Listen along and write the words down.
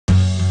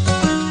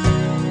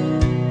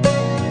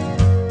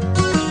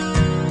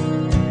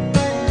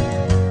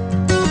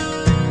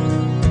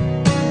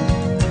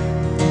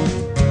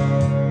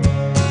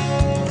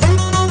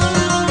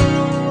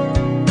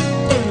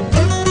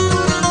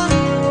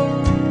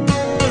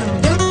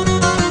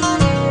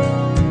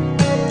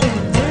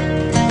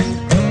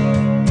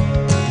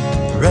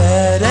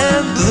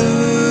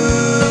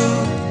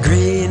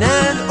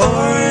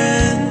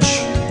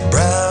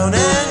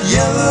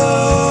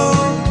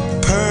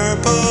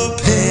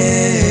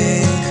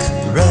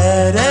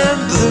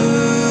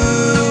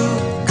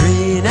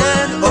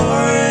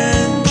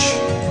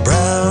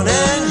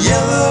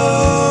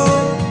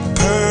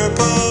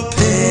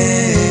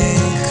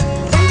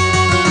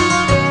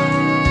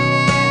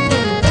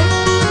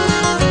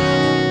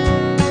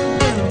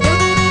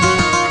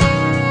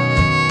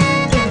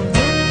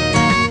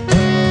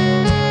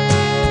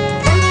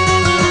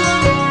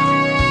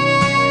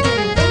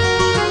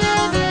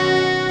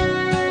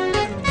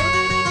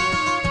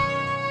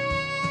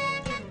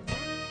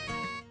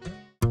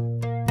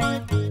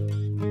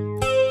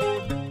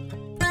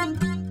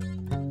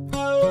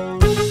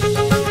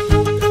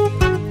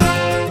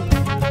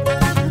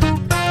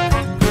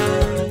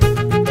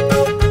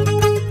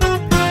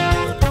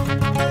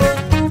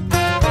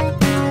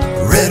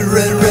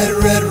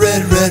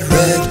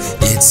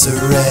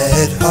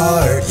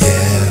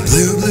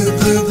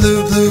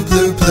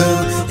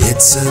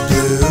It's a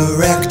blue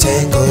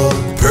rectangle.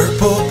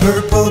 Purple,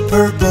 purple,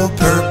 purple,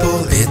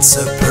 purple. It's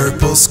a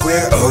purple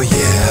square, oh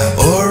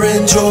yeah.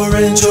 Orange,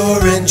 orange,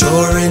 orange,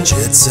 orange.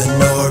 It's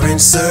an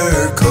orange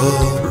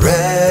circle.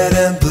 Red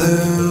and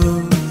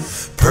blue,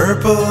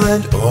 purple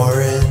and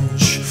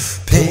orange,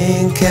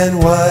 pink and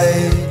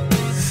white,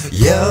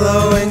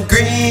 yellow and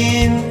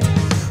green.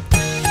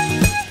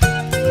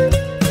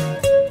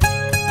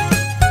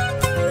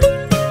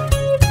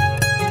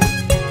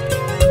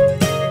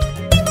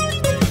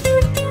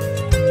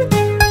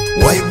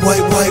 White,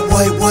 white, white,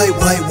 white, white,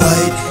 white,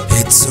 white.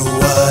 It's a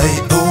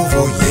white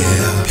oval,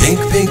 yeah. Pink,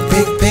 pink,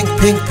 pink, pink,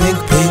 pink, pink,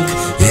 pink.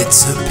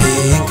 It's a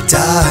pink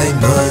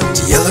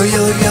diamond. Yellow,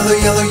 yellow, yellow,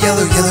 yellow,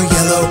 yellow, yellow,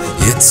 yellow.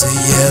 It's a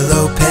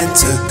yellow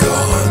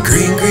pentagon.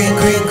 Green, green,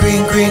 green,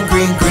 green, green,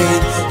 green,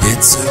 green.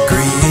 It's a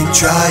green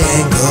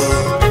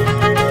triangle.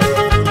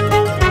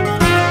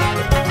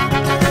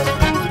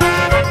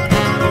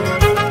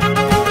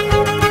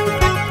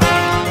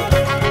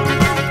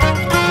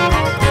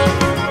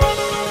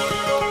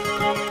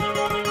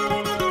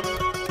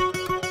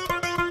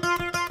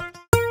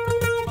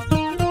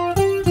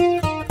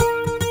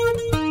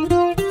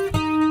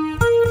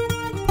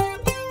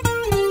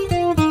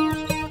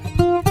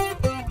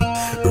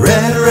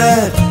 Red,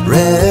 red,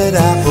 red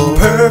apple.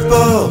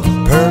 Purple,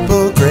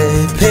 purple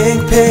grape.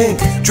 Pink, pink,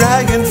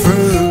 dragon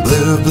fruit.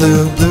 Blue,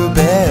 blue,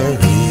 blueberry.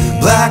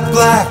 Black,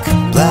 black,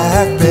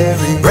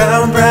 blackberry.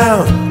 Brown,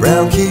 brown,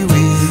 brown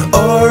kiwi.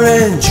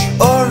 Orange,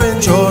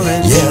 orange,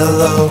 orange.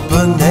 Yellow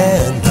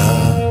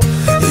banana.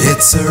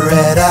 It's a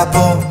red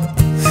apple.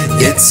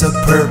 It's a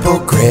purple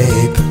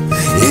grape.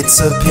 It's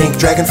a pink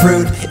dragon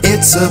fruit.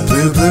 It's a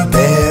blue,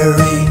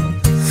 blueberry.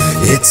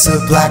 It's a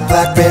black,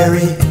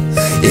 blackberry.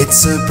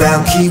 It's a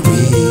brown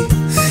kiwi.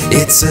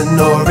 It's an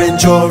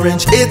orange,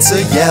 orange. It's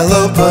a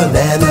yellow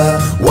banana.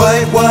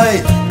 White,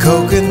 white,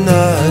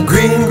 coconut.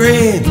 Green,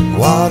 green,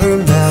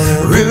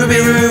 watermelon. Ruby,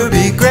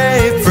 ruby,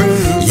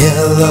 grapefruit.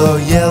 Yellow,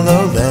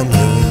 yellow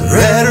lemon.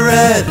 Red,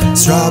 red,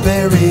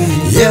 strawberry.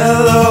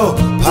 Yellow,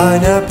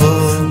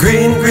 pineapple.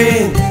 Green,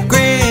 green,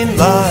 green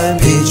lime.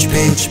 Peach,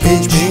 peach,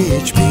 peach,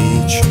 peach,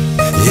 peach.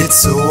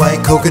 It's a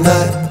white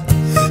coconut.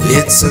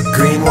 It's a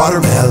green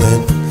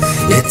watermelon.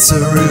 It's a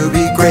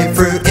ruby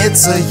grapefruit.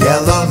 It's a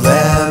yellow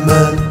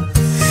lemon.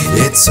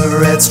 It's a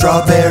red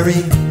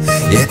strawberry.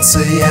 It's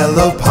a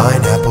yellow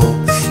pineapple.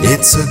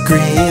 It's a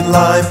green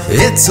lime.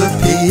 It's a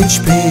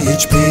peach,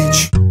 peach,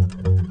 peach.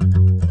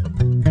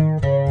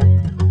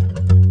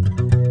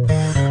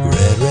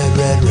 Red, red,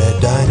 red,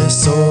 red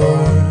dinosaur.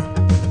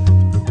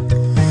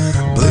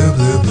 Blue,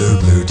 blue, blue,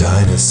 blue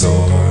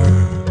dinosaur.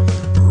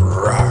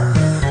 Rawr.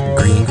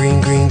 Green,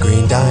 green, green,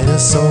 green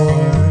dinosaur.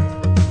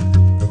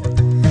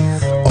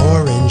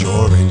 Orange,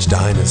 orange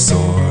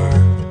dinosaur.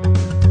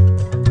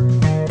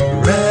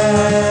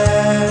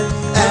 Red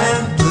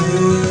and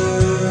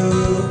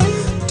blue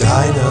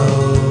dino.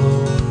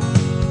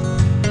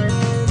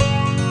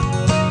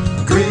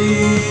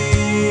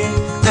 Green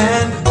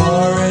and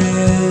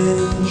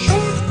orange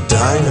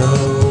dino.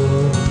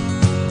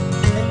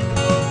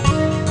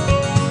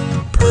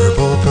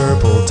 Purple,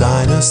 purple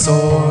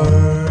dinosaur.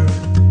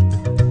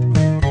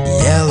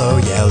 Yellow,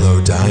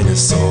 yellow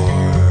dinosaur.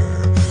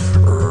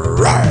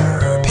 Rawr.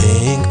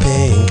 Pink,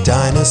 pink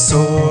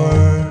dinosaur.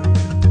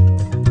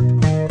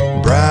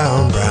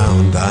 Brown,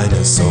 brown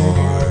dinosaur.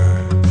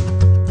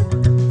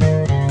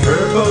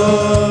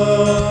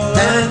 Purple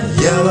and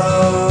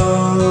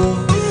yellow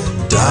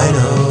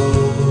dino.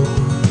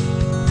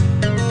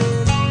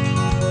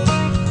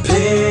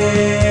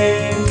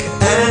 Pink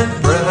and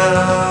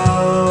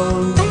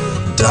brown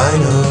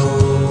dino.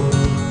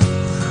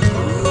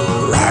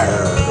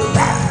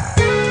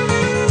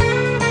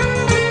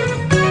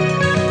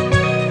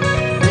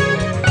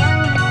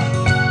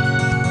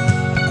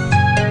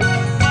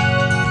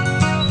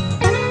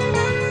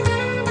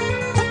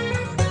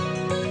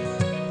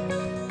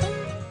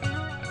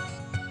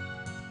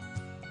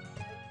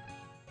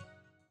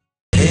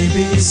 A,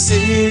 B,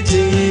 C, D,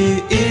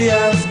 E,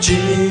 F, G,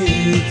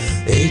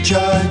 H, I,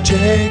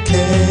 J, K,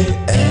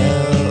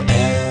 L,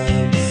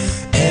 M,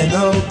 N,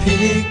 O,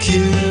 P,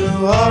 Q,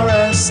 R,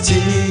 S, T,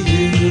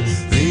 U,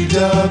 V,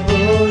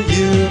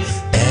 W,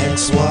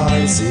 X,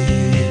 Y, Z.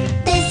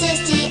 This is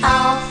the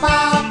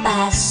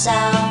alphabet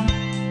song.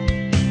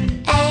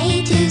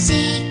 A to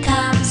Z,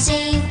 come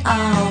sing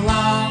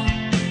along.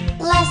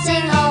 Let's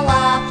sing all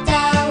of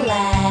the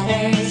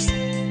letters.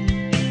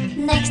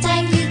 Next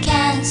time you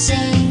can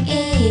sing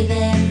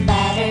even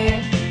better.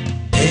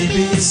 A,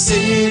 B,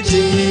 C,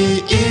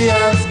 D, E,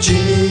 F, G,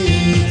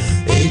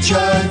 H, I,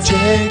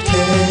 J, K,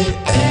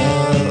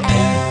 L,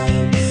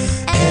 M,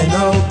 N,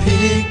 O, P,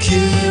 Q,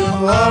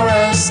 R,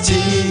 S, T,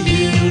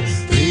 U,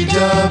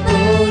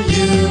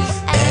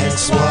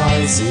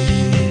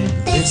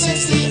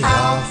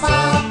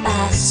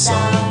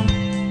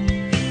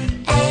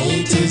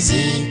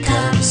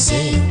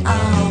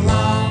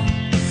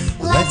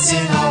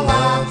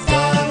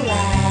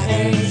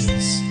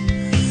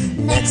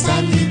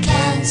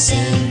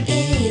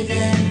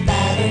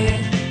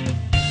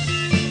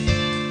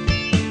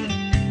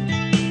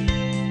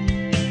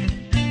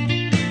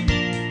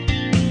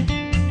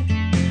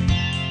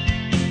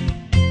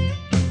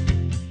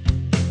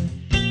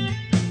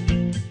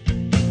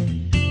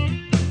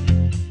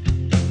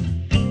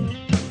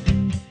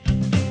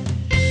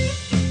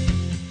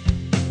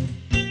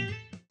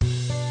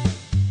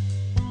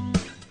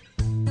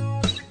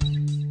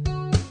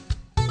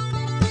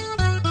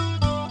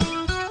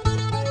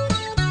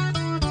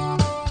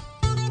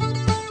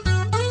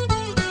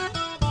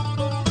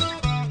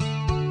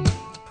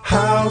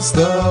 How's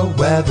the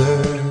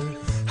weather?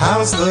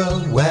 How's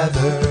the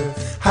weather?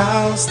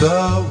 How's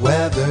the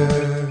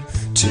weather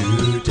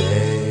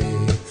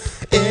today?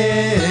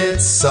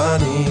 It's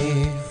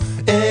sunny,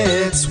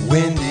 it's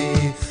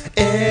windy,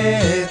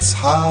 it's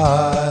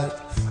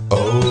hot,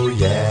 oh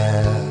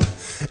yeah.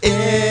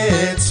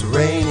 It's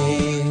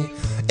rainy,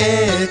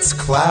 it's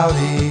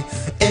cloudy,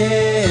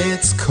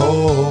 it's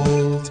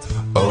cold,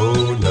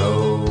 oh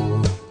no.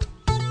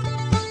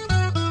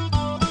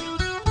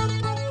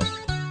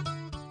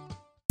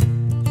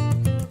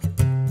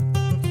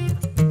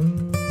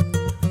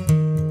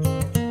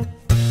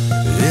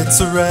 It's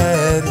a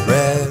red,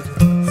 red,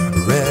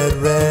 red,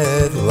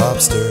 red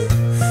lobster.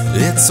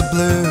 It's a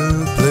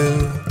blue,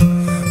 blue,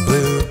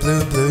 blue,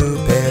 blue,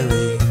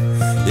 blueberry.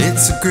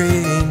 It's a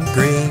green,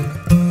 green,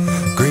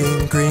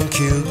 green, green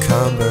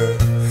cucumber.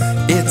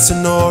 It's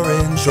an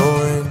orange,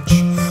 orange,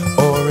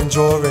 orange,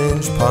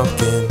 orange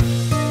pumpkin.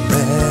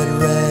 Red,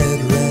 red,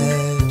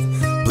 red,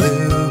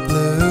 blue,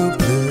 blue,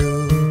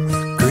 blue,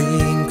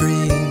 green,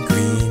 green,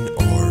 green,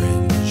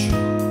 orange.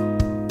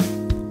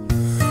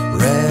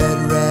 Red,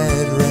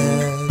 red,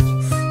 red,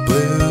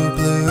 blue,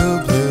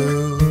 blue,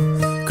 blue,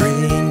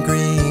 green,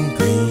 green,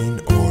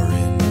 green,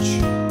 orange.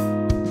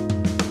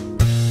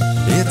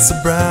 It's a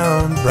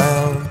brown,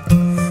 brown,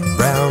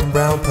 brown,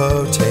 brown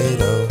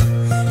potato.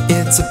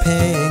 It's a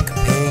pink,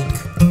 pink,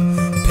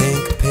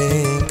 pink,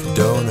 pink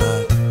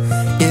donut.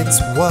 It's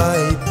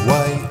white,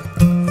 white,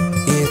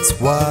 it's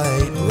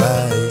white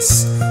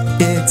rice.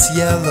 It's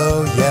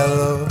yellow,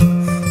 yellow,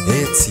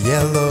 it's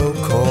yellow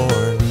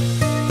corn.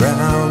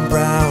 Brown,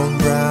 brown,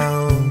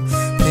 brown,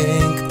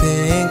 pink,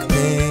 pink,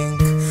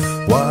 pink,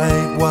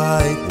 white,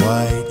 white,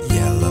 white,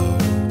 yellow.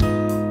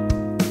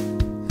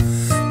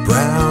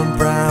 Brown,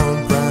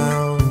 brown,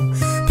 brown,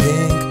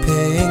 pink,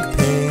 pink,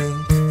 pink,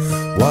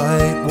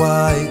 white,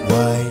 white,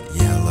 white,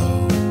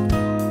 yellow.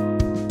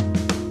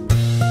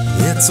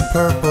 It's a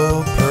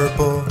purple,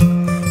 purple,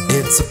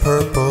 it's a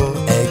purple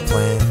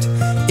eggplant.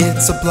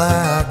 It's a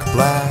black,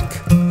 black,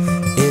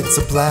 it's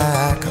a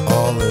black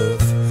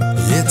olive.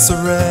 It's a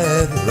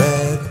red,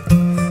 red,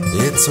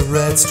 it's a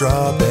red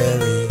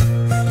strawberry.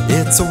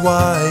 It's a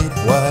white,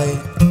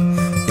 white,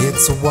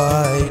 it's a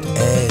white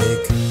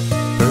egg.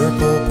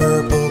 Purple,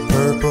 purple,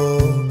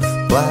 purple,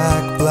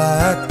 black,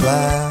 black,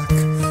 black,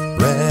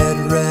 red,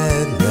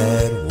 red,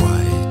 red,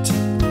 white.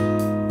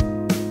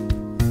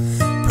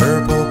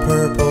 Purple,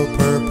 purple,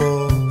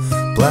 purple,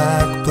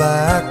 black,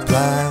 black,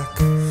 black,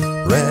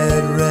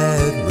 red,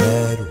 red,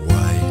 red,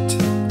 white.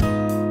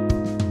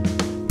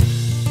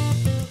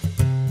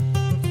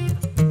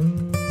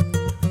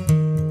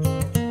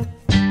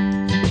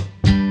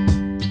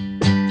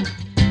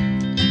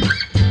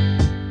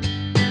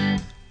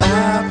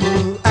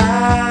 Apple,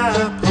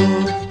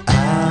 apple,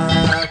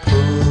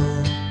 apple.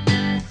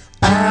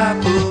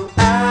 Apple,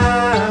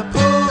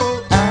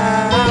 apple,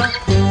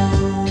 apple.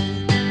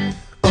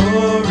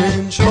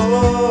 Orange,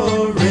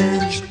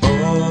 orange,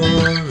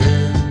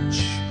 orange.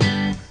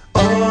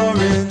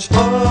 Orange,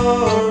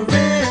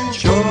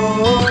 orange,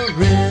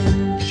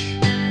 orange.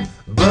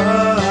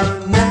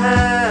 Banana,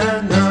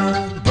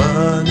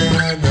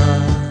 banana.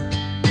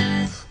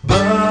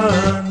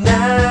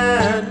 Banana,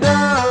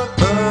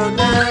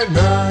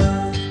 banana.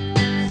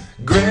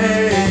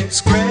 Grapes,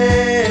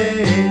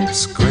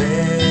 grapes,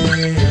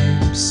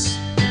 grapes.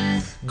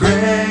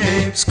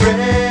 Grapes,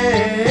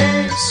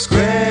 grapes,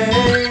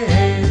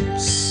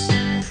 grapes.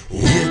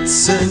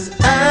 It's an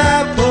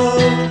apple,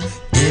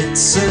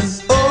 it's an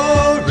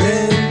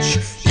orange,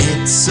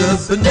 it's a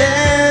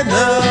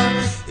banana,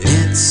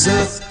 it's a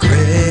grape.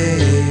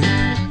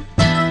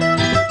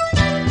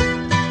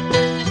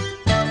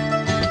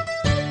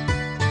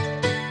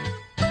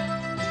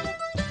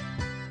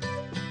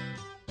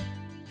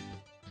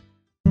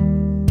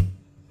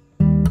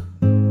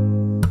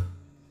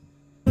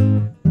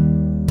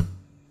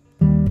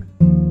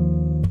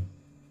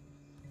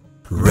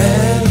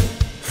 Red,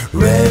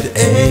 red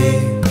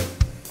A,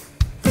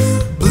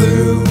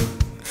 blue,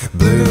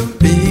 blue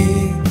B,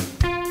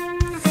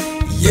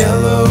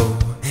 yellow,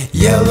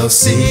 yellow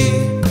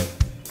C,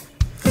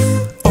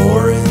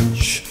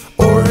 orange,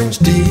 orange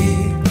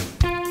D,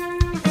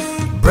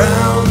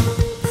 brown,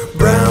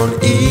 brown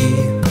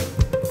E,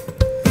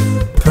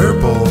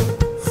 purple,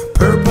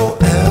 purple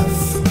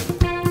F,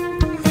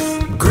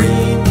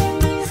 green,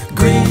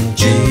 green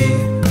G,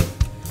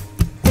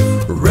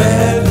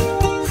 red,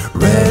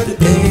 red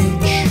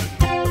H,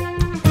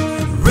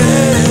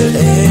 red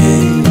A,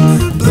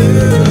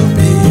 blue B,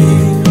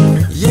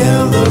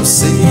 yellow C,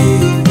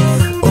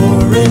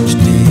 orange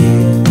D,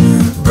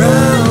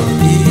 brown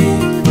E,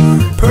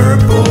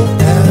 purple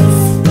F,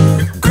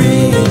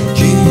 green G,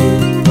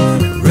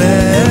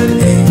 red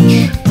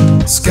H,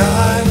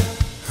 sky,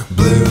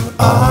 blue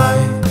I,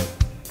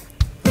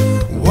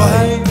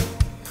 white,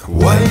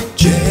 white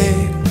J,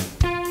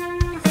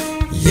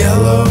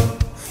 yellow,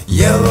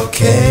 yellow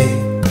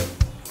K,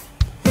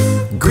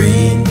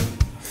 green,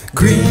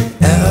 green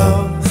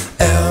L,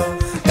 L,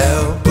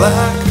 L,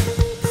 black,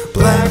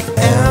 black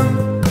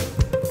M,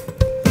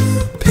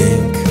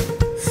 pink,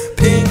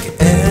 pink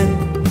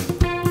N,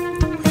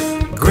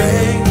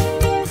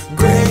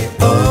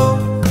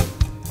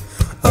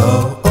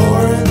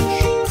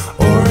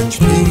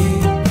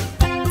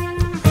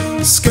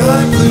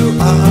 Sky blue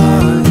I,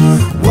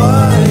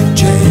 white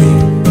J,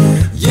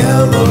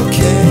 yellow K,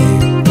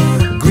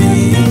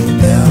 green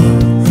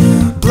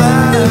L,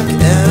 black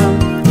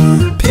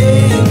M,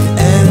 pink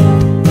N,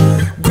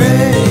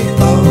 gray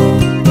O,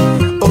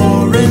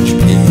 orange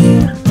P,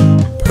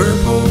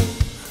 purple,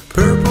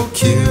 purple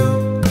Q,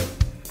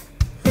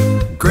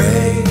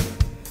 gray,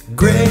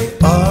 gray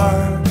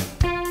R,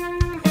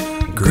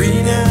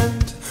 green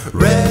and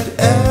red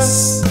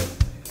S,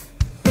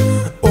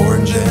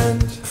 orange and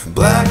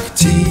black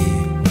T,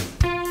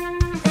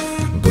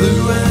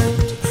 blue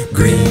and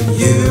green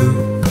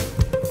U,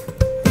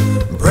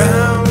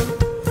 brown,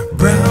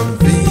 brown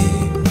V,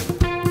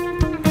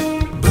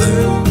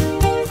 blue,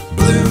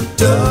 blue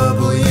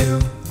W,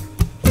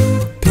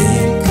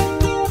 pink,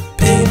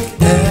 pink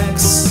X,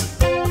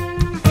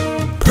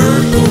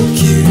 purple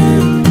Q,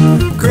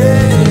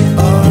 gray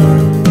R,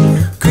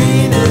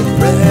 green and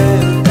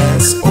red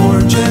S,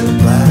 orange and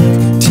black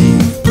T,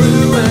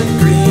 blue and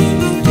green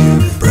U,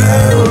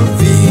 brown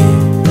V,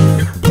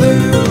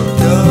 blue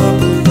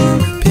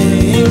W,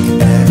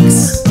 pink X,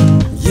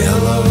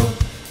 yellow,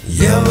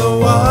 yellow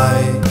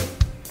Y,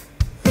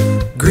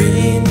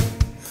 green,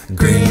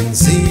 green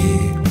Z.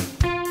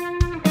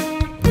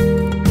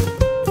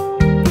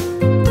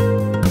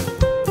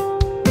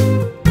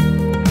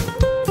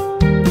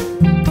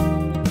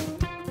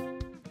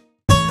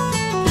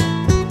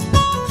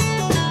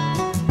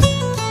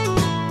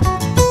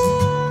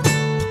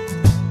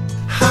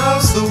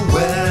 How's the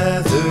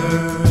weather?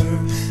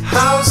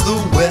 How's the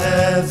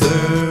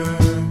weather?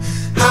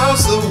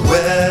 How's the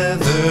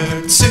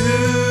weather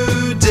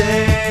today?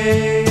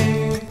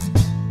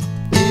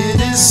 It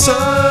is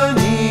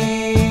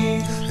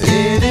sunny,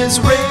 it is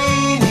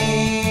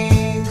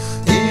rainy,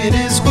 it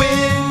is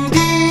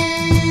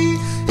windy,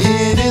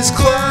 it is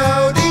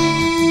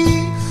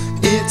cloudy,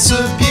 it's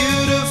a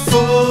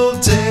beautiful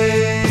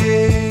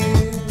day.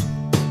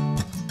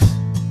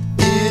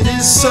 It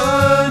is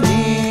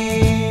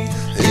sunny,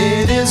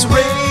 it is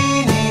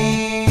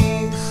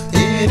rainy,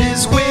 it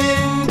is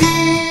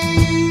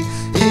windy,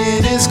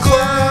 it is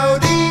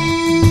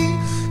cloudy,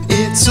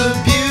 it's a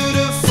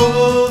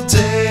beautiful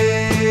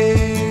day.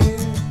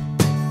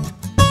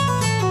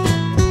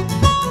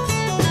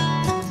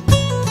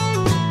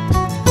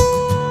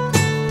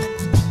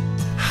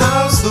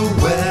 How's the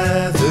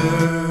weather?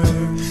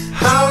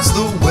 How's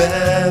the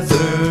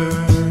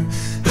weather?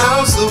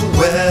 How's the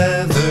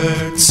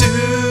weather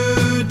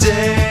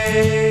today?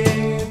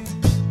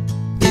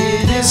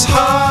 It is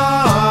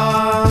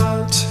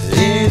hot,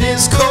 it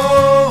is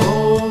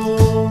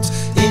cold,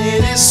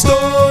 it is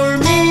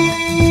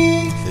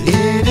stormy,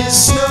 it is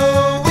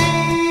snowy,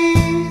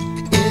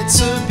 it's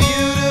a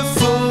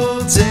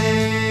beautiful day.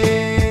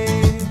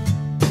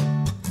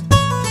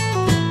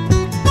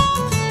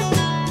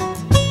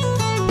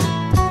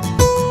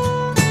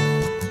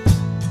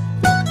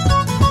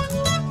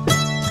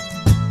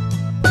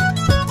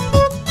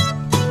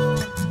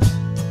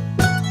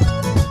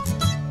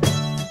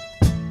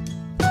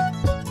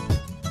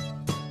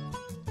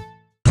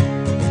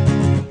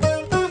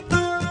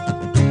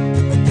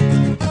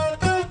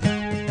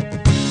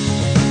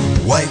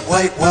 White,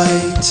 white,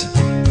 white,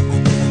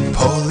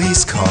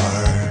 police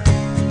car.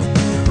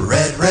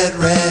 Red, red,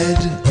 red,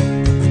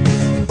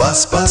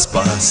 bus, bus,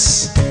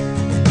 bus.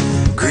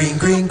 Green,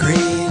 green,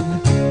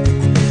 green,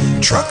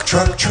 truck,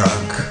 truck,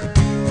 truck.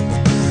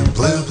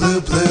 Blue, blue,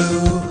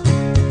 blue,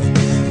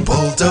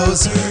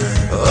 bulldozer.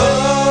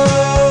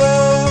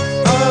 Oh,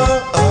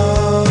 oh,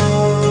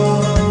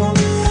 oh.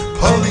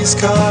 Police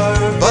car,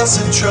 bus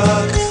and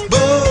truck,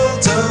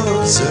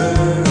 bulldozer.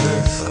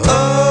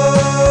 Oh.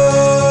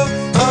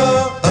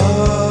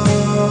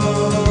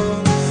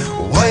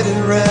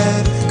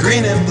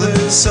 Green and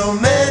blue, so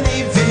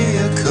many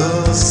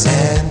vehicles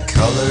and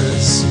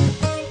colors.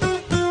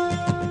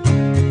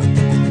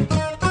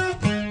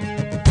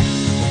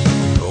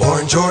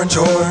 Orange, orange,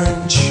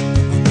 orange,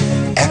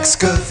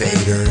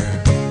 excavator.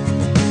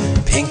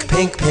 Pink,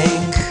 pink,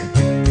 pink,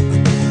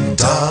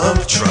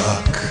 dump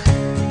truck.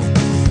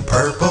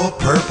 Purple,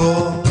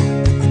 purple,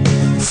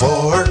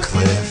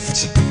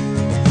 forklift.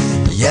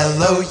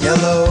 Yellow,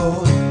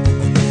 yellow,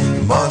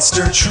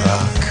 monster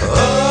truck.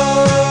 Oh.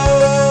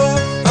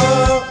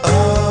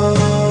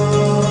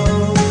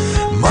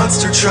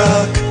 Monster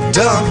truck,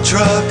 dump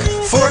truck,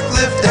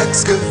 forklift,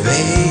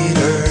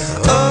 excavator.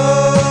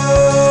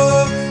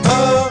 Oh,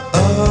 oh,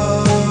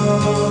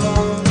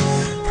 oh.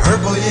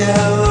 Purple,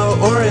 yellow,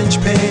 orange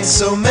paint,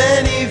 so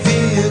many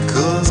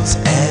vehicles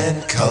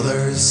and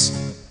colors.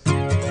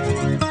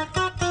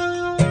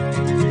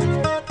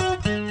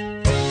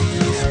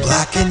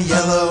 Black and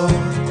yellow,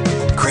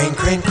 crane,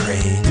 crane,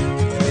 crane.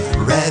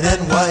 Red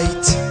and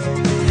white,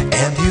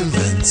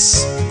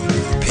 ambulance.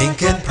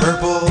 Pink and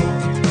purple,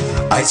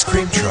 ice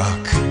cream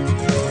truck.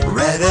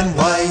 Red and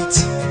white,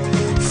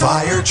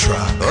 fire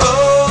truck.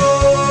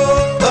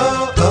 Oh,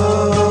 oh,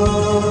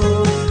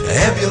 oh.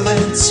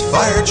 Ambulance,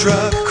 fire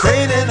truck,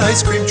 crane and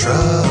ice cream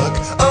truck.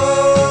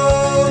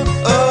 Oh,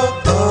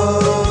 oh,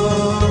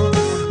 oh.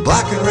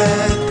 Black and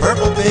red,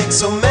 purple, pink,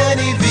 so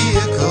many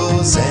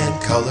vehicles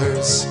and colors.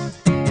 colors.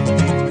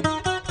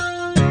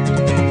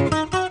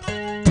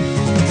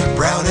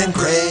 Brown and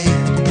gray,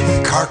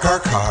 car, car,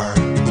 car.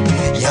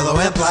 Yellow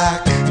and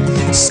black,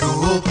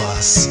 school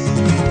bus.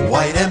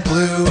 White and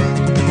blue,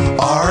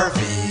 RV.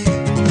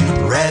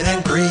 Red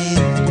and green,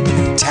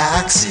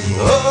 taxi.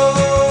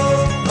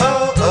 Oh,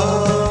 oh,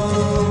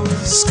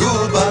 oh.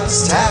 School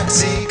bus,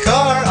 taxi,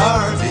 car,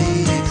 RV.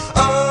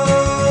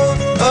 Oh,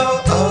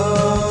 oh,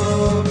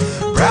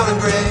 oh. Brown and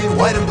gray,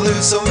 white and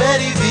blue, so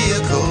many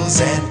vehicles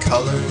and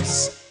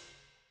colors.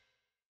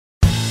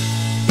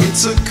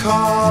 It's a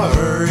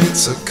car,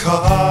 it's a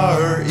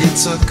car,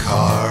 it's a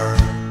car.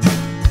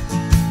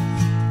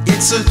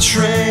 It's a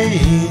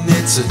train,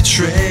 it's a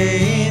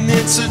train,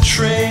 it's a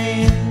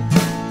train.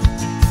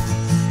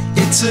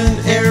 It's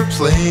an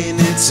airplane,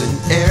 it's an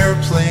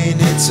airplane,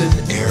 it's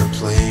an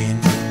airplane.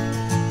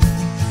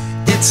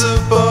 It's a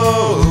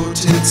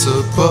boat, it's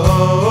a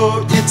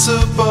boat, it's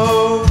a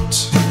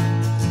boat.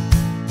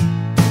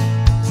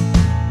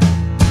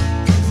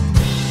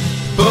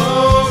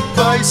 Boat,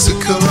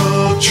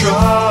 bicycle,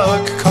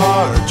 truck,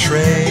 car,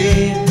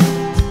 train.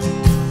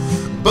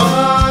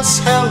 Bus,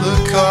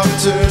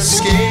 helicopter,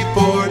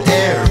 skateboard,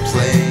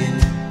 airplane.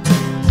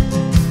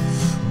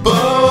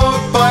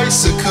 Boat,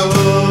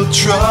 bicycle,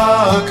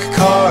 truck,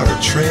 car,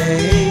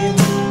 train.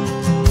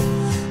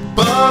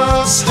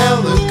 Bus,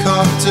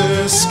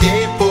 helicopter,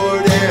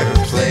 skateboard,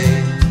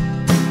 airplane.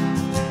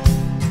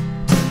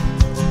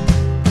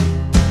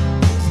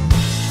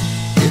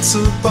 It's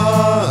a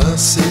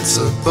bus, it's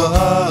a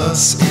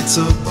bus, it's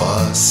a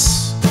bus.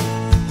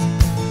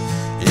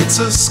 It's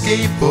a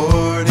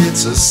skateboard,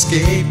 it's a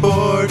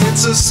skateboard,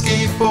 it's a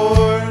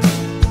skateboard.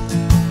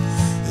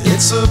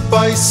 It's a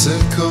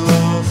bicycle,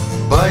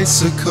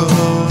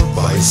 bicycle,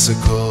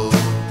 bicycle.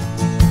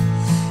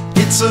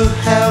 It's a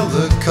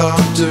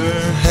helicopter,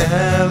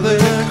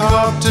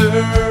 helicopter.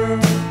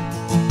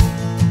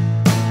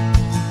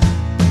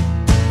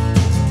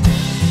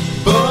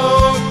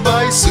 Boat,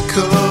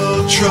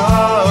 bicycle,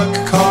 truck,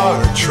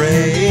 car,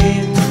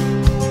 train.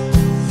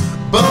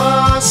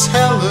 Bus,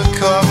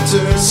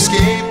 helicopter,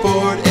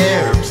 skateboard,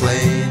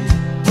 airplane.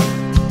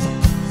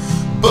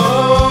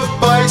 Boat,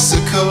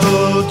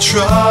 bicycle,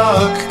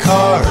 truck,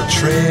 car,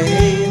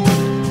 train.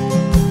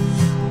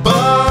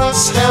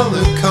 Bus,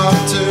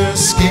 helicopter,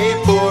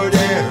 skateboard,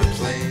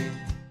 airplane.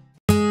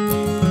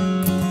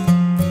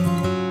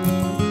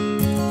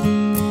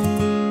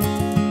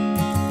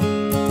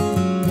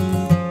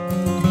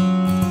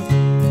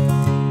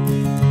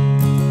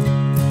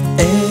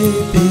 A,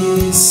 B,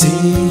 C,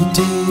 D,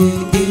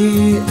 E,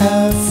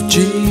 F, G.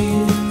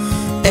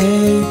 A,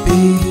 B,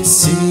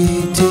 C,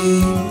 D,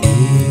 E,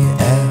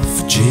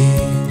 F, G.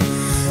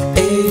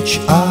 H,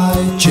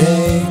 I, J,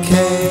 K,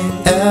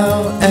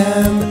 L,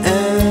 M,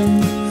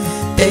 N.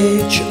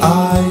 H,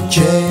 I, J,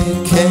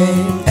 K,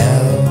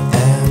 L,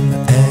 M,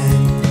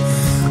 N.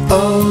 O,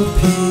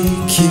 P,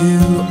 Q,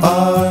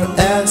 R,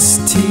 S,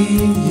 T,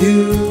 U.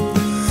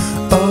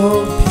 O,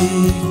 P,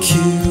 Q,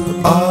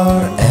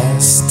 R,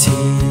 S, T,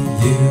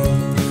 U.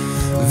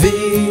 V,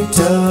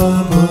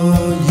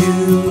 W,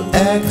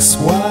 X,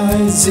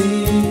 Y, Z.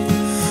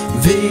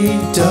 V,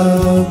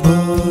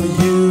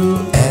 W,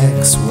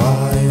 X,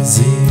 Y, Z.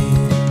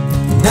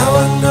 Now I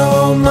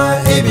know my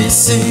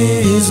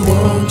ABCs,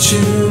 won't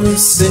you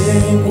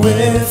sing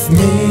with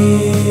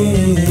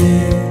me?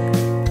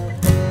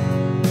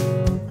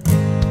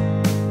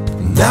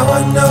 Now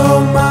I know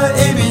my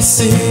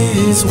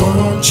ABCs,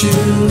 won't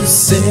you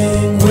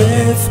sing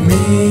with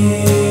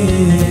me?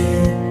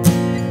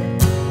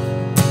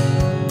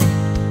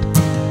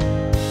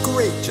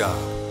 Great job.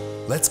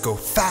 Let's go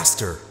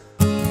faster.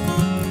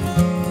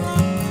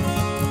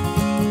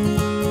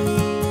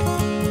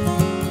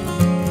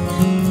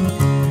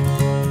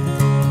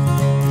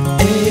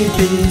 A, B,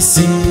 C,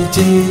 D,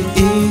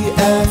 E,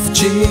 F,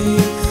 G.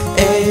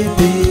 A, B,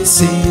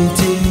 C,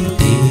 D,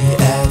 E,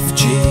 F,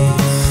 G.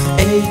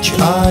 H,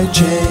 I, J,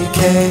 K,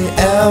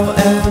 L,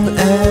 M,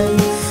 N.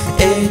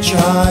 H,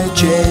 I,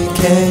 J,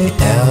 K,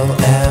 L,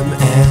 M,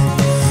 N.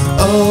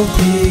 O, P,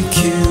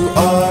 Q,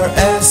 R,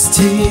 S, T,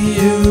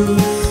 U.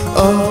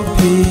 O,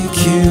 P,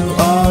 Q,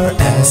 R,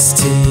 S,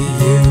 T,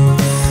 U.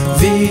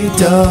 V,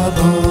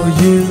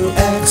 W,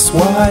 X,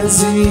 Y, Z.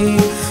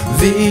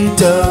 V,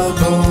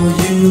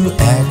 W,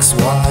 X,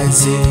 Y,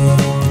 Z.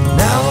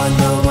 Now I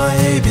know my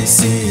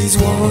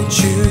ABCs, won't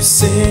you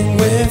sing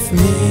with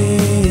me?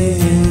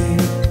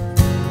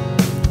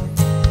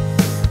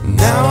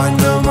 Now I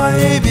know my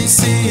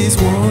ABCs,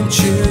 won't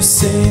you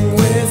sing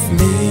with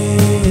me?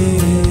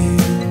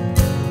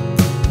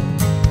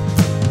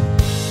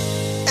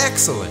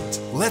 Excellent!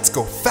 Let's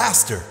go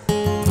faster!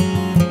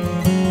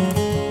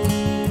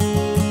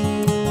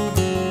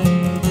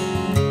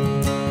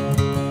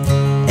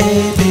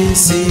 A, B,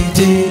 C, D,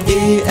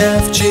 E,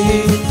 F, G.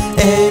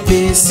 A,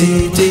 B,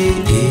 C, D,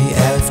 E,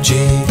 F, G.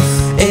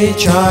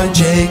 H, I,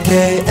 J,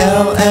 K,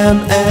 L,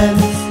 M, N.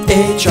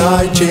 H,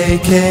 I, J,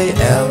 K,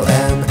 L,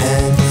 M,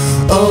 N.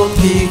 O,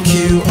 P,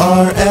 Q,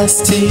 R,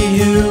 S, T,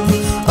 U.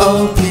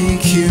 O, P,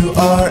 Q,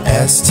 R,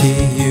 S, T,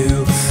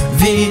 U.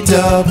 V,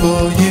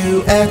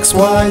 VWXYZ,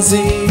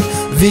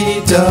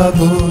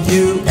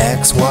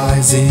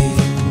 VWXYZ.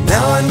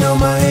 Now I know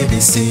my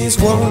ABCs,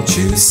 won't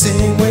you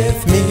sing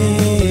with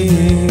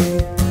me?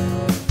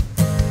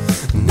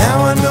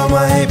 Now I know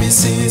my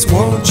ABCs,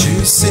 won't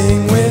you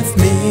sing with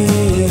me?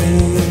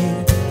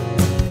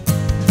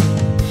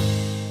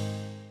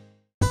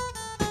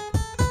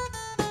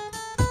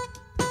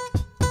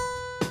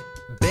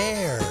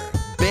 Bear,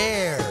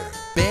 bear,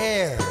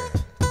 bear.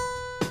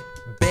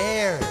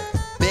 Bear,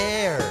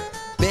 bear,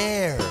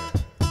 bear.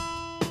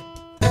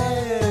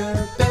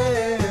 Bear,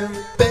 bear,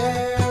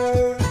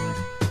 bear.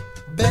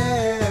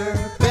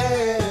 Bear,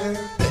 bear,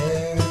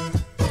 bear.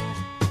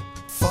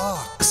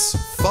 Fox,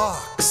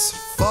 fox,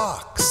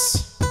 fox.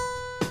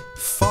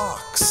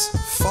 Fox,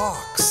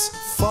 fox,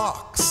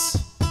 fox.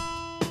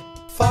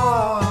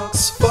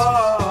 Fox,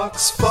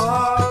 fox,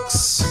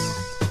 fox.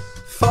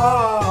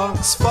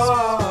 Fox,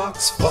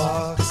 fox,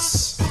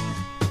 fox.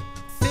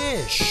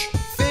 Fish,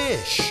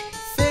 fish,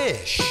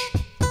 fish.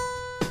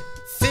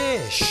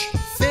 Fish,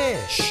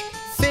 fish,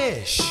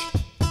 fish.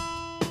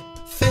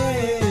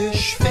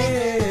 Fish,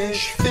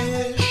 fish,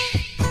 fish.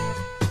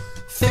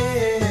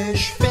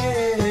 Fish,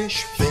 fish,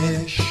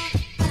 fish.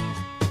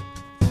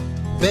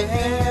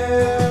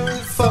 Bear,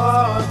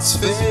 fox,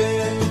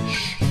 fish.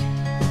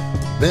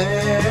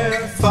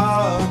 Bear,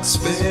 fox,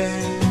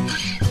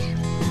 fish.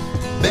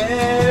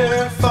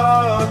 Bear,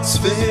 fox,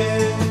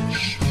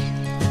 fish.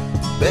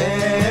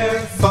 Bear,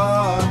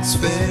 fox,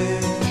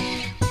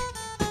 fish.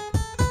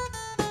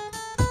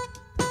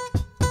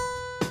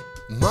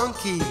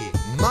 Monkey,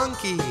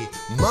 monkey,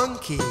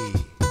 monkey.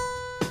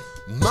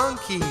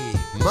 Monkey,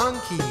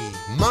 monkey,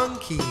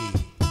 monkey.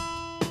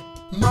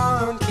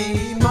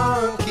 Monkey,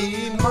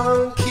 monkey,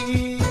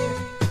 monkey.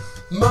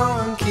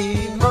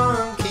 Monkey,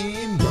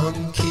 monkey,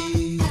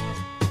 monkey.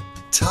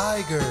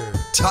 Tiger,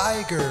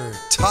 tiger,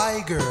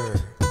 tiger.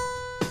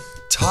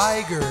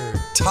 Tiger,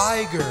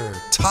 tiger,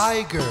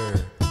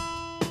 tiger.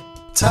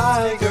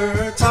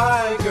 Tiger,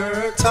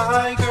 tiger,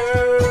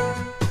 tiger.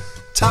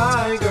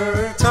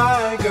 Tiger,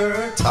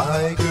 tiger,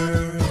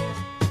 tiger.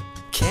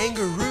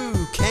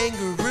 Kangaroo,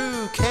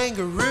 kangaroo,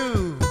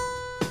 kangaroo.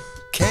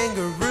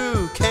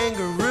 Kangaroo,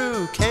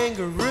 kangaroo,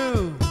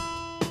 kangaroo.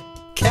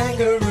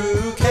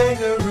 Kangaroo,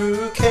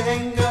 kangaroo,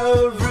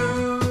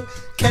 kangaroo.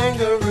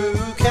 Kangaroo,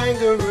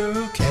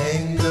 kangaroo,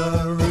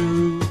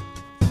 kangaroo.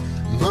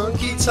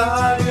 Monkey,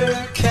 tiger,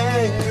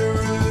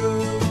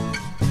 kangaroo.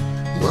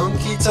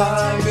 Monkey,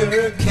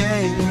 tiger,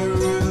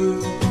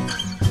 kangaroo.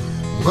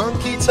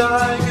 Monkey,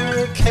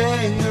 tiger,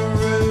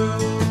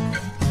 kangaroo.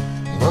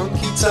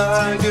 Monkey,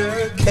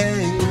 tiger,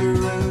 kangaroo.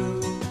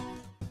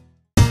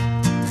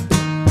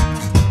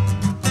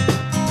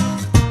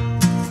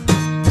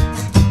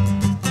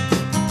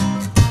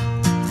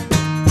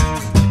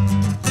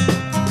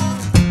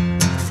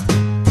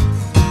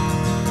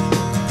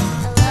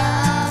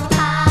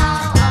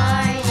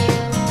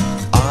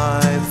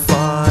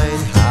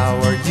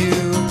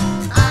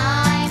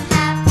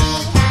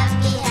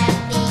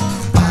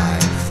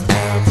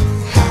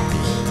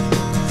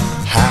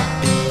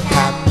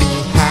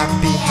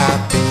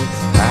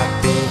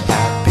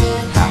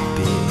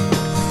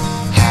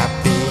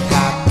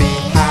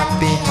 There's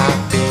been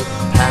some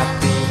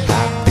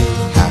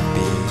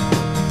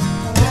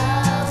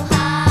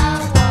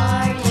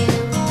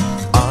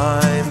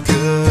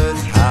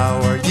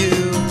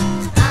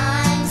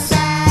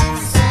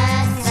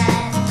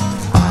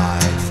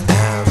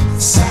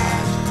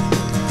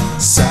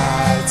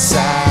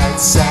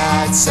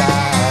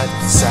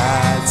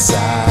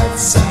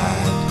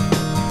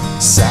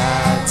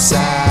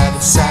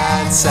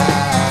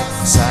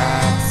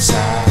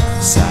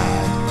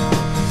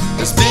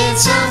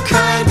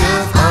kind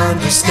of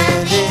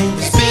understanding.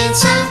 There's been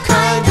some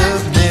kind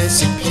of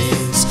missing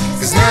piece.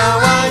 'Cause now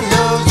I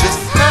know just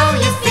how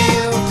you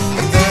feel,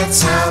 and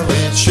that's how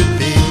it should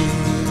be.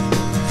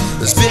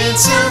 There's been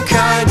some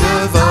kind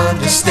of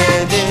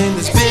understanding.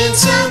 There's been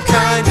some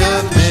kind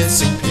of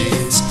missing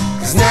piece.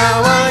 'Cause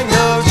now I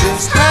know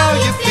just how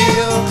you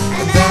feel,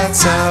 and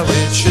that's how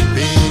it should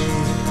be.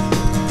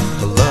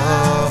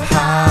 Hello,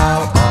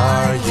 how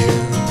are you?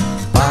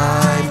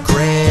 I'm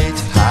great,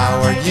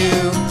 how are you?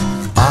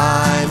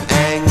 I'm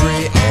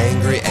angry,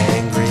 angry,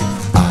 angry.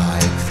 I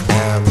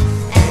am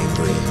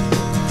angry.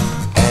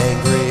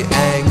 Angry,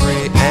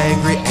 angry,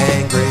 angry,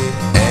 angry.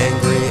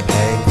 Angry,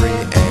 angry,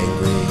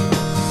 angry.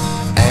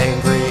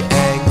 Angry,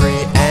 angry,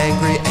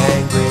 angry,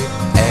 angry.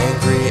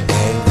 Angry,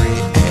 angry,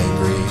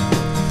 angry.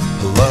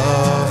 Hello,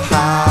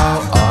 how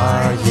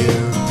are you?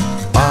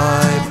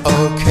 I'm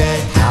okay,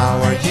 how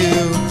are you?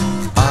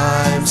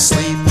 I'm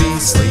sleepy,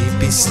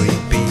 sleepy,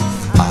 sleepy.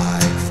 I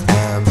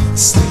am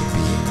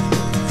sleepy.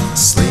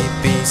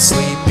 Sleepy,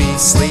 sleepy,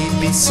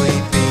 sleepy,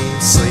 sleepy.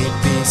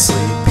 Sleepy,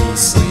 sleepy,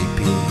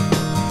 sleepy.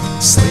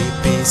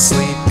 Sleepy,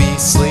 sleepy,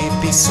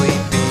 sleepy,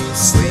 sleepy.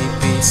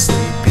 Sleepy,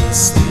 sleepy,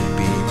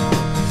 sleepy.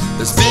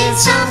 There's been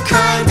some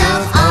kind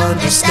of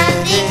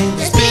understanding.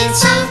 There's been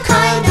some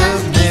kind of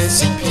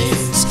missing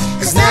piece.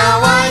 'Cause now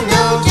I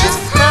know just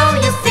how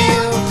you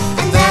feel,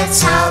 and that's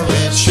how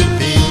it should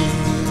be.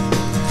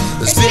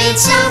 There's been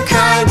some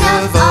kind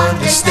of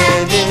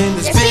understanding.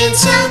 There's been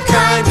some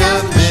kind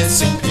of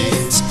missing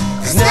piece.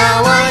 'Cause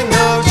now I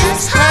know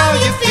just how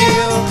you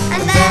feel,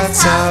 and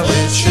that's how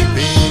it should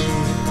be.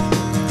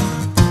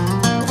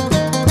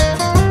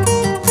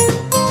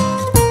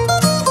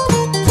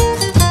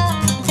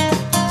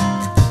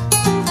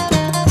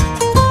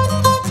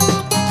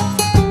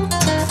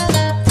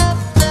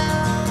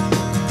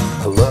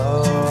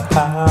 Hello,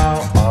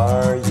 how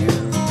are you?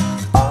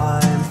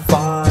 I'm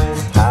fine,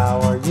 how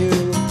are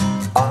you?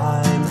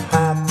 I'm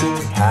happy,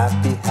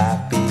 happy,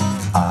 happy.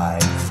 I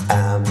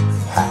am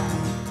happy.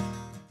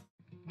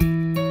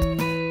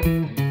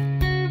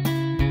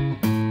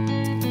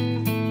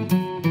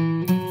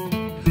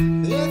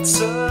 It's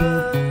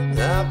an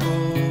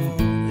apple,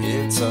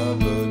 it's a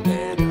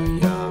banana,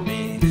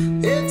 yummy.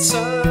 It's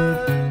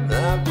an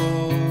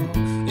apple,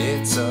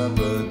 it's a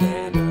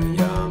banana,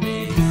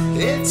 yummy.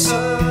 It's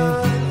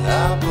an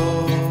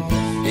apple,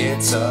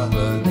 it's a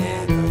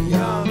banana,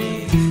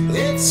 yummy.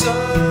 It's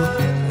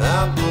an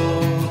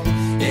apple,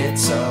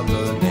 it's a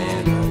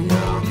banana,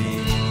 yummy.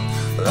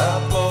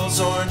 Apples,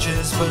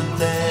 oranges,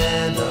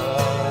 bananas,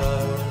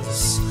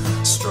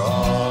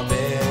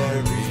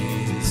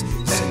 strawberries,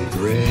 and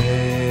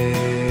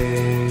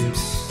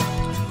grapes.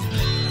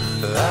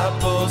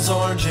 Apples,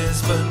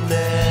 oranges,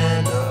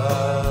 bananas,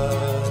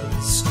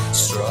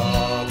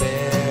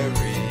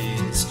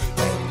 strawberries,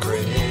 and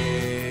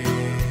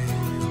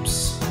grapes.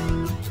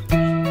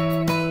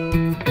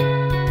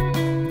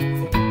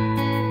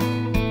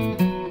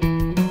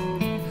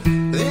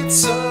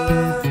 It's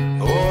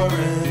an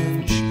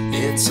orange,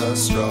 it's a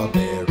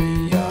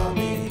strawberry,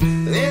 yummy.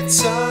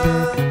 It's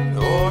an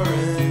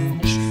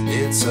orange,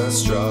 it's a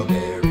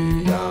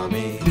strawberry,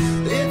 yummy.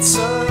 It's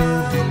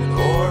an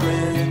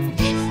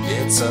orange,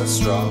 it's a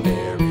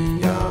strawberry,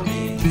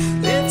 yummy.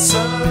 It's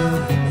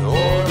an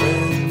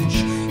orange,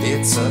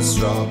 it's a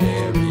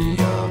strawberry,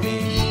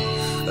 yummy.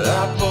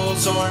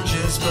 Apples,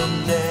 oranges,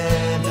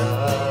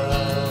 bananas,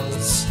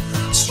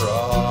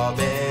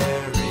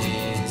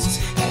 strawberries,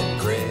 and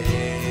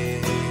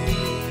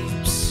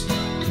grapes.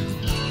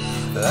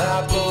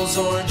 Apples,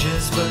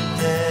 oranges,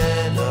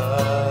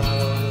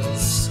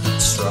 bananas,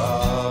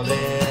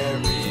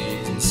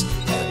 strawberries,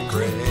 and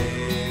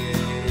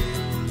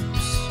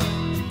grapes.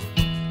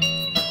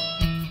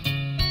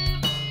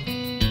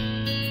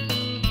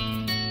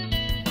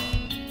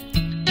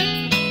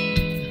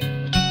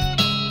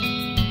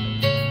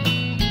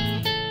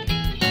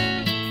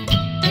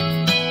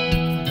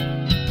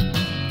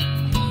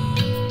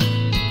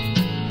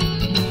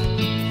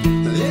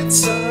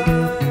 It's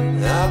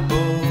an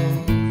apple,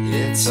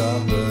 it's a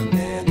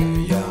banana,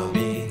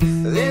 yummy.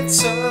 It's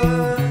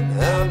an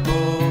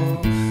apple,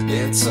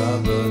 it's a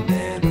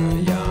banana,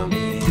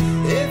 yummy.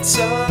 It's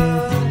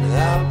an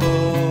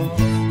apple,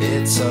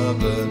 it's a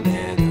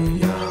banana,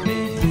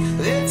 yummy.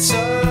 It's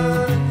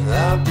an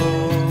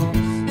apple,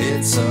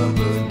 it's a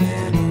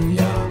banana,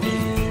 yummy.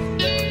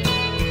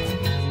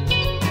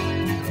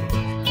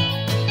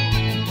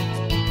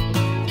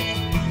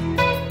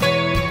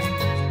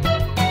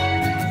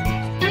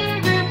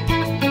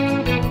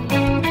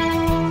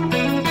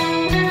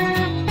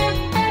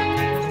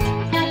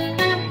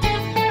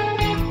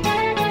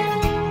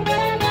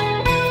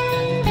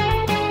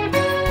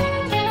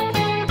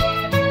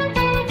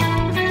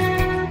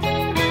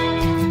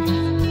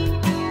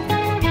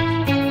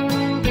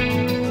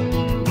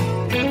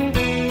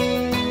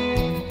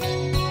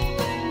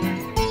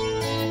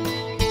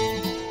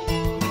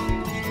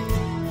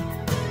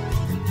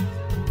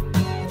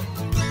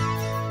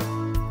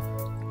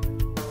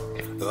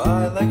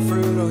 I like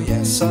fruit, oh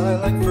yes, I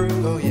like fruit,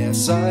 oh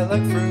yes, I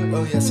like fruit,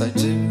 oh yes, I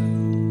do.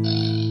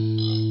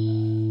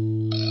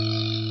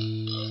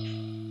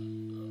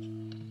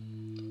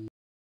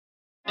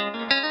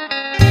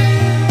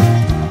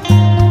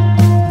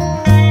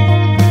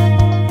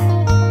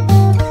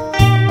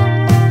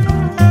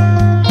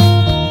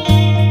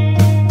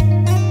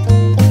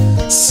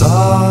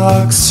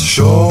 Socks,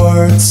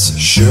 shorts,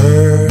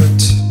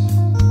 shirt.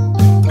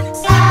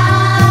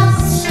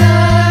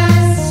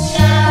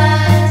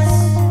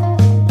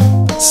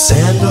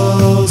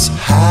 Sandals,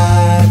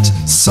 hat,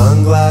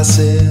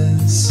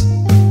 sunglasses.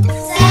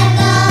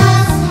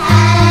 Sandals,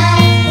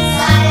 hat,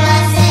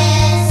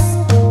 sunglasses.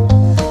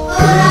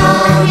 Put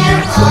on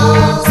your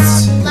clothes,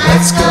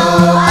 let's go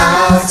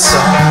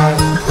outside.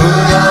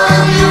 Put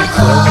on your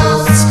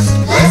clothes,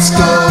 let's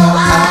go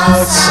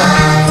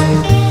outside.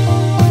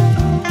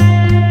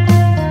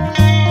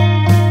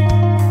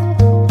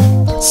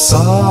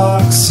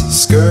 Socks,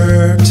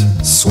 skirt,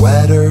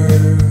 sweater.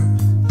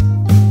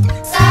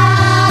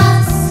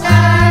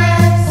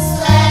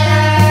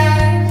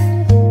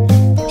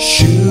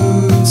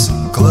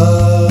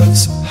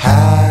 Gloves, hat.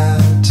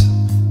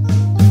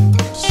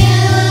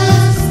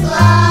 Shoes, gloves,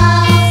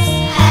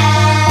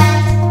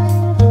 hat.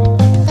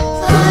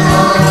 Put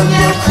on your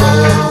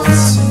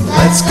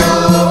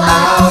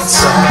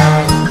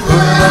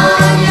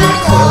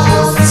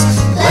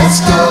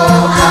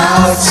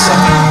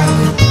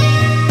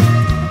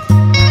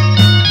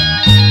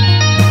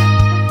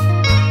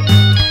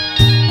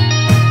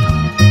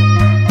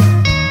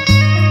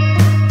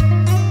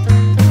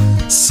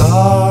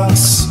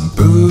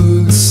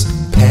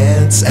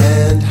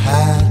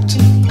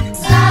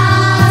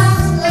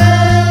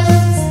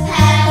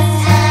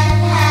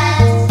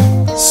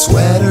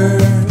Sweater,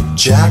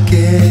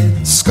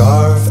 jacket,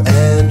 scarf,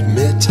 and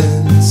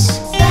mittens.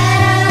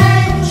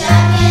 Sweater,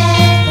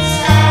 jacket,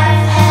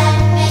 scarf,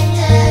 and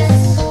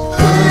mittens.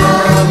 Put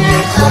on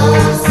your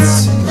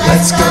clothes,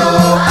 let's go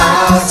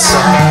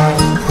outside.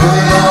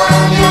 Put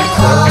on your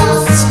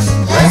clothes,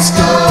 let's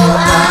go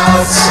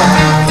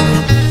outside.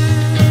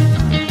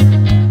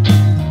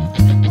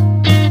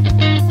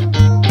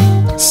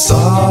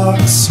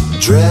 Socks,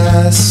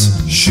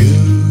 dress,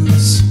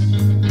 shoes.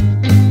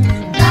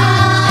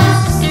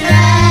 Socks,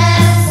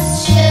 dress,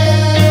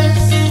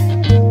 shoes.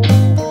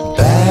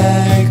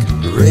 Bag,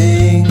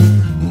 ring,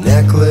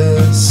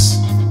 necklace.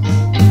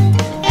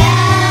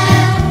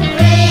 Bag,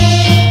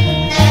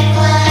 ring,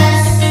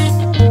 necklace.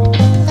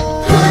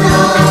 Put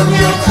on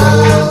your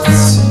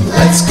clothes,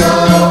 let's go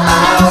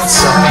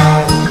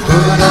outside.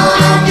 Put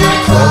on your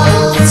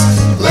clothes,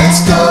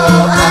 let's go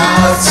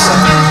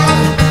outside.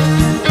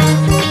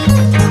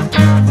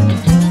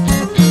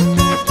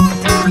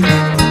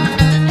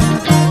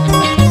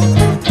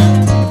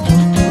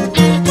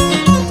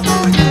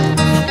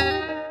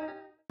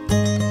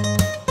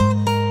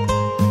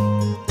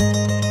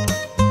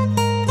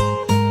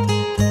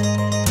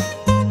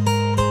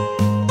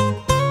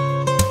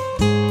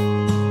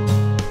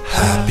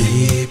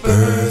 Happy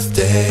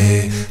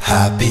birthday,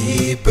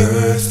 happy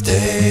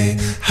birthday,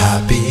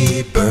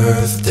 happy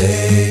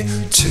birthday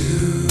to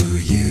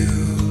you.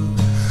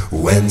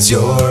 When's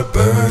your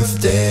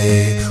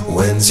birthday?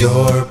 When's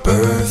your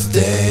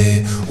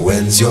birthday?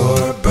 When's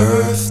your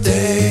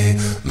birthday?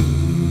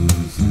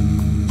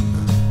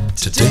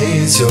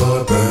 Today's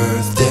your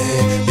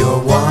birthday, you're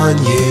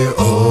 1 year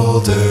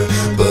older,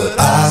 but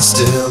I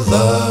still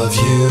love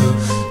you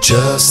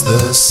just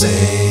the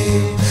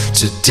same.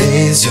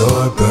 Today's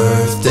your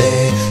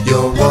birthday,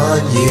 you're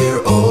 1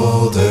 year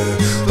older,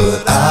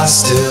 but I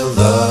still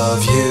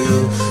love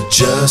you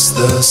just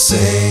the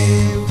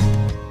same.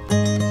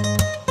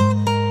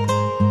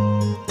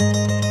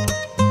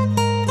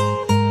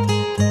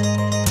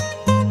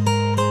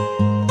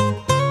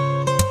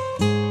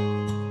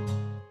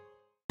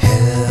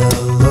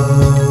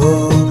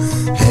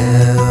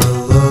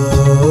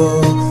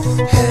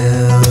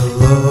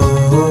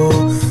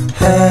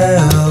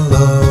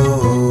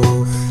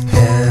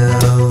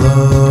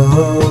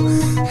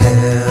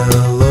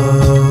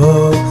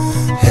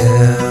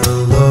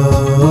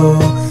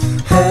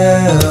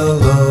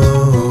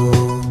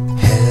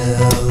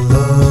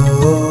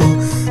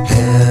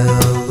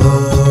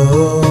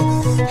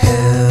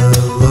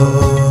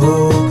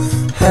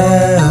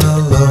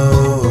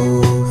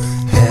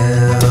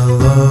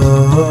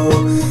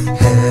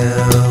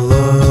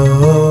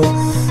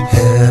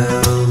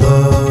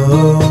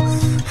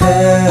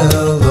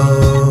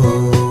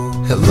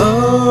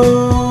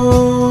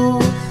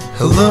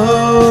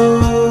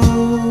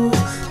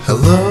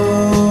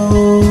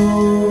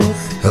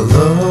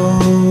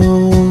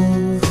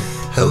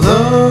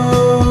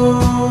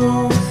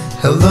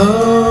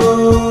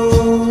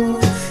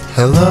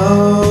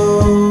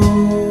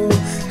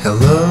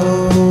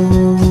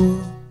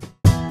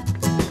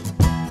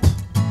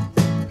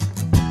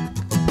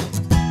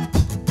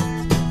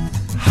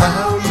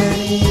 How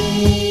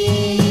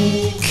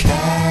many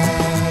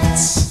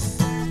cats?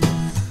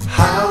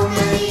 How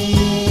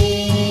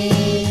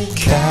many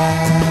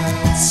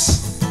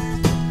cats?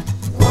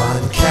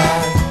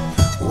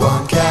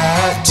 One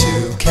cat,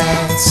 two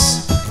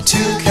cats,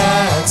 two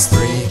cats,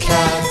 three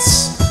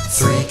cats,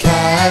 three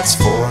cats,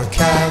 four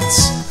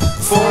cats,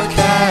 four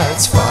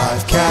cats,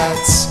 five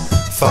cats,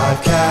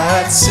 five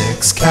cats,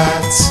 six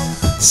cats,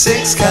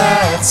 six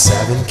cats,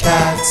 seven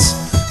cats,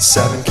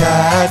 seven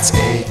cats,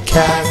 eight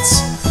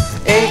cats,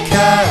 eight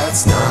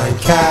cats, nine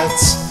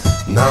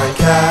cats, nine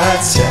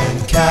cats,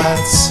 10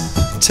 cats,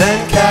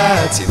 10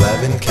 cats,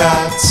 11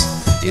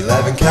 cats,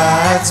 11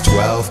 cats,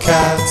 12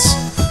 cats,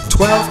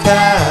 12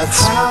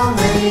 cats. How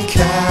many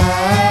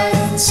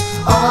cats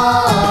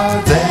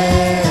are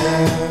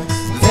there?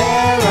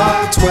 There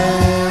are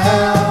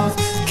 12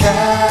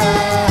 cats.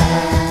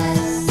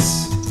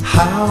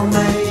 How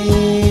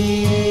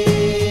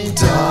many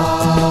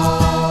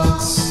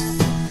dogs?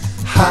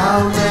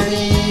 How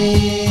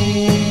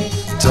many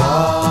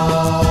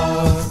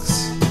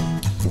dogs?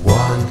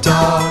 One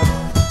dog,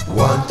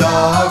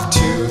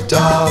 two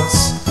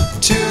dogs,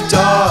 two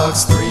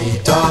dogs, three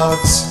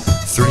dogs,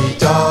 three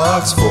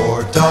dogs,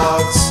 four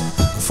dogs,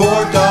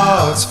 four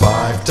dogs,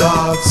 five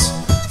dogs,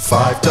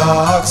 five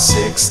dogs,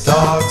 six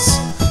dogs,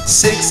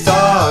 six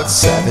dogs,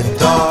 seven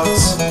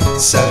dogs,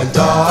 seven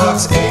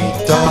dogs,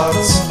 eight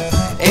dogs,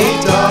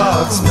 eight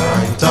dogs,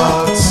 nine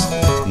dogs,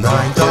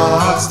 nine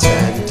dogs,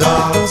 10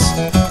 dogs,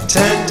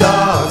 10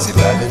 dogs,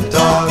 11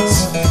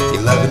 dogs,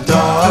 11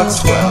 dogs,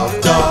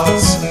 12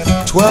 dogs,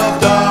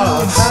 12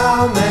 dogs.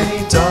 How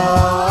many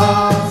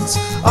dogs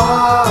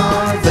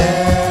are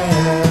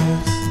there?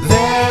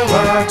 There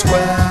are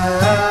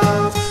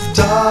 12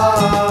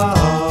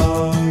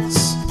 dogs.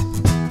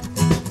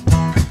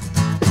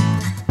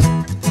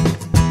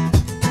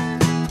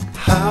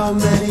 How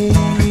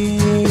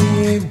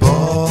many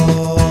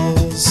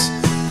balls?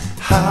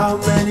 How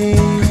many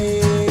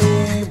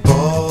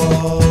balls?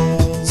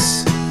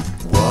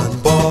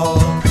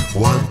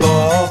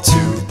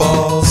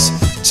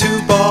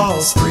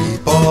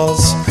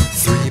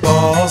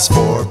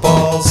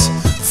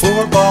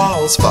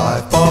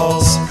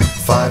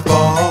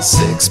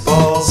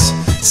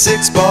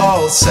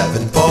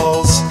 7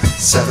 balls,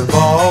 7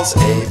 balls,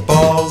 8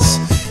 balls,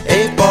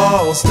 8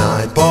 balls,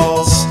 9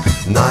 balls,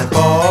 9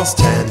 balls,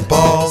 10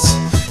 balls,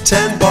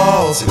 10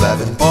 balls,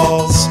 11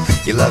 balls,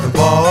 11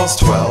 balls,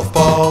 12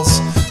 balls,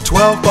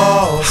 12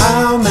 balls.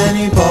 How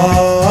many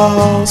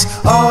balls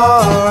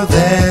are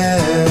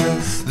there?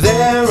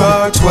 There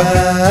are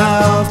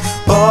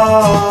 12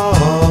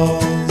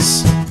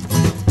 balls.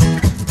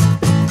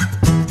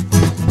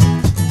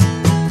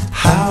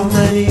 How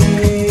many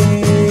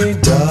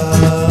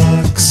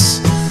ducks?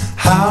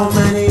 How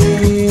many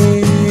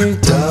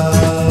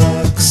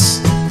ducks?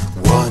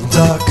 1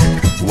 duck,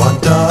 1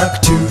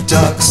 duck, 2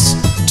 ducks,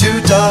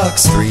 2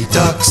 ducks, 3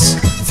 ducks,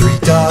 3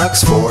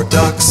 ducks, 4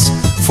 ducks,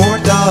 4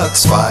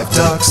 ducks, 5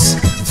 ducks,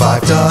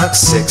 5 ducks,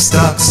 6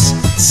 ducks,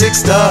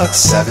 6 ducks,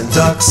 7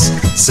 ducks,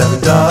 7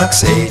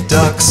 ducks, 8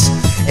 ducks,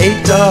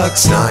 8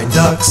 ducks, 9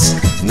 ducks,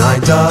 9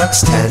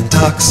 ducks, 10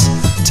 ducks,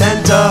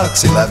 10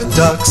 ducks, 11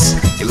 ducks,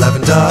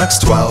 11 ducks,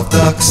 12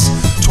 ducks,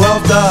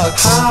 12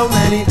 ducks. How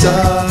many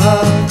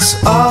ducks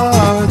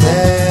are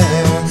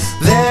there?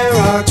 There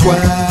are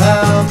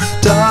 12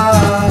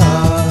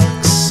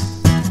 ducks.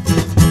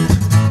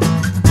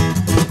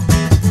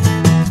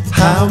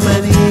 How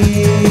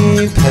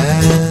many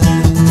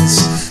pens?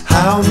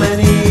 How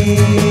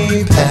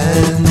many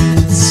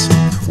pens?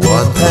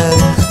 1 pen,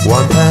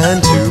 1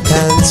 pen, 2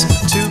 pens,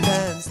 2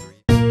 pens,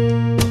 3.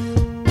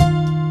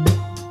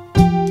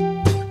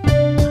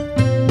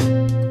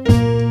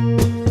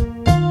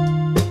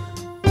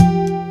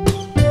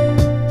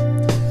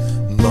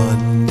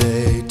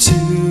 Monday,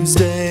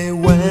 Tuesday,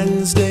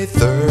 Wednesday,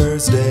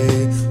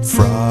 Thursday,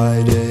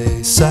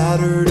 Friday,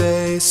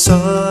 Saturday,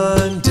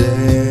 Sunday.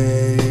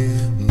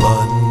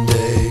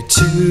 Monday,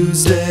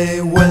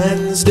 Tuesday,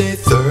 Wednesday,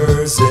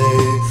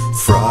 Thursday,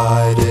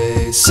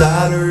 Friday,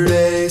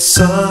 Saturday,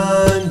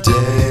 Sunday.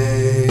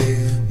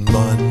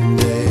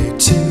 Monday,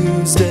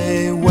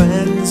 Tuesday,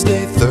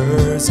 Wednesday,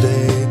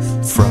 Thursday,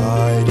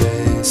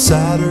 Friday,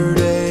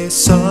 Saturday,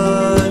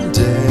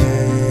 Sunday.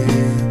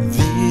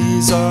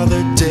 These are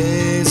the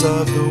days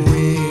of the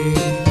week.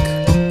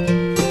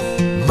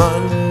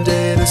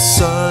 Monday to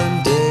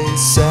Sunday,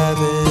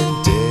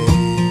 7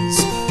 days.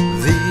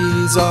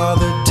 These are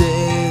the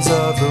days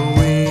of the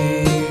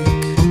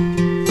week.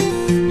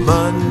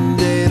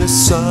 Monday to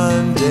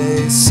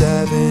Sunday,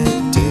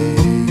 7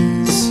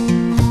 days.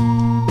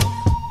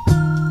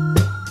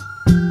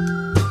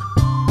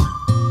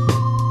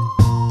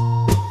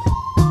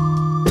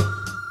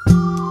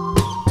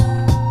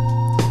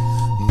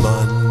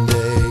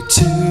 Monday,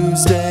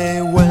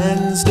 Tuesday,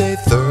 Wednesday,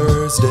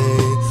 Thursday,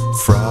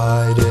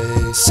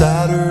 Friday,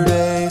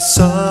 Saturday,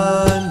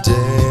 Sunday.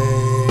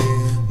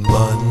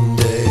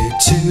 Monday,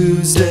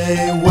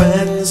 Tuesday,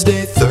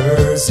 Wednesday,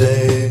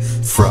 Thursday,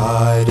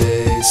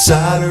 Friday,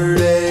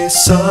 Saturday,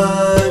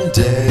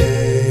 Sunday.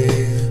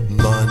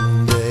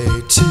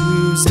 Monday,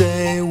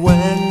 Tuesday,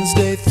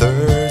 Wednesday,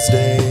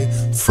 Thursday,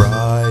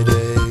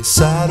 Friday,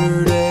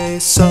 Saturday,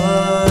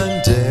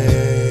 Sunday.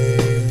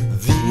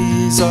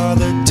 These are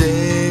the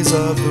days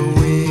of the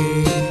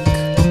week.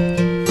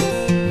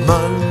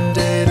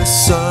 Monday to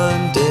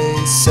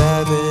Sunday,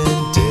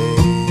 7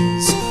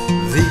 days.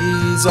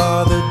 These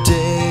are the